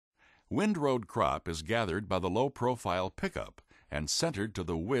Windrowed crop is gathered by the low-profile pickup and centered to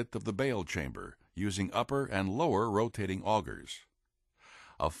the width of the bale chamber using upper and lower rotating augers.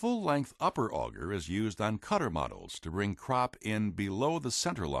 A full-length upper auger is used on cutter models to bring crop in below the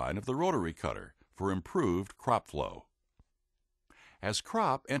center line of the rotary cutter for improved crop flow. As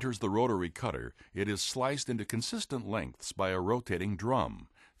crop enters the rotary cutter, it is sliced into consistent lengths by a rotating drum,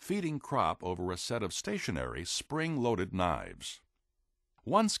 feeding crop over a set of stationary spring-loaded knives.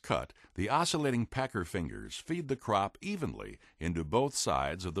 Once cut, the oscillating packer fingers feed the crop evenly into both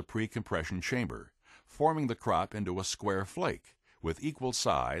sides of the pre-compression chamber, forming the crop into a square flake with equal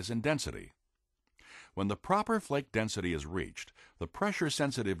size and density. When the proper flake density is reached, the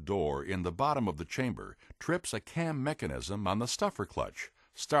pressure-sensitive door in the bottom of the chamber trips a cam mechanism on the stuffer clutch,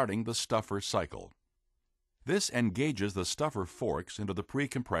 starting the stuffer cycle. This engages the stuffer forks into the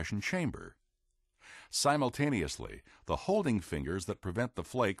pre-compression chamber. Simultaneously, the holding fingers that prevent the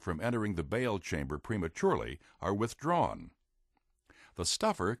flake from entering the bale chamber prematurely are withdrawn. The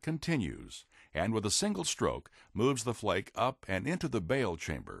stuffer continues, and with a single stroke moves the flake up and into the bale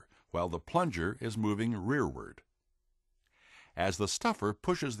chamber, while the plunger is moving rearward. As the stuffer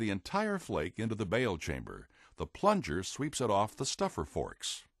pushes the entire flake into the bale chamber, the plunger sweeps it off the stuffer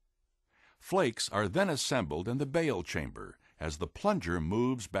forks. Flakes are then assembled in the bale chamber as the plunger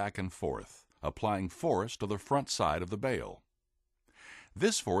moves back and forth, applying force to the front side of the bale.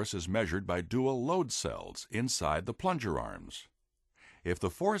 This force is measured by dual load cells inside the plunger arms. If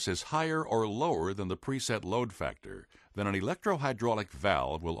the force is higher or lower than the preset load factor, then an electrohydraulic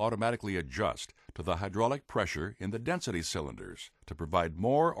valve will automatically adjust to the hydraulic pressure in the density cylinders to provide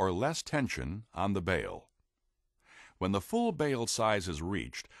more or less tension on the bale. When the full bale size is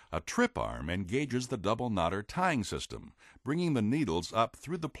reached, a trip arm engages the double knotter tying system, bringing the needles up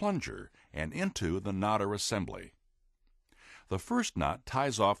through the plunger and into the knotter assembly. The first knot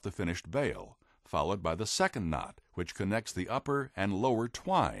ties off the finished bale, followed by the second knot, which connects the upper and lower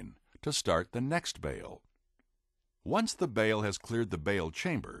twine to start the next bale. Once the bale has cleared the bale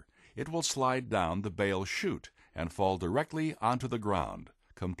chamber, it will slide down the bale chute and fall directly onto the ground,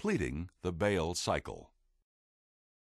 completing the bale cycle.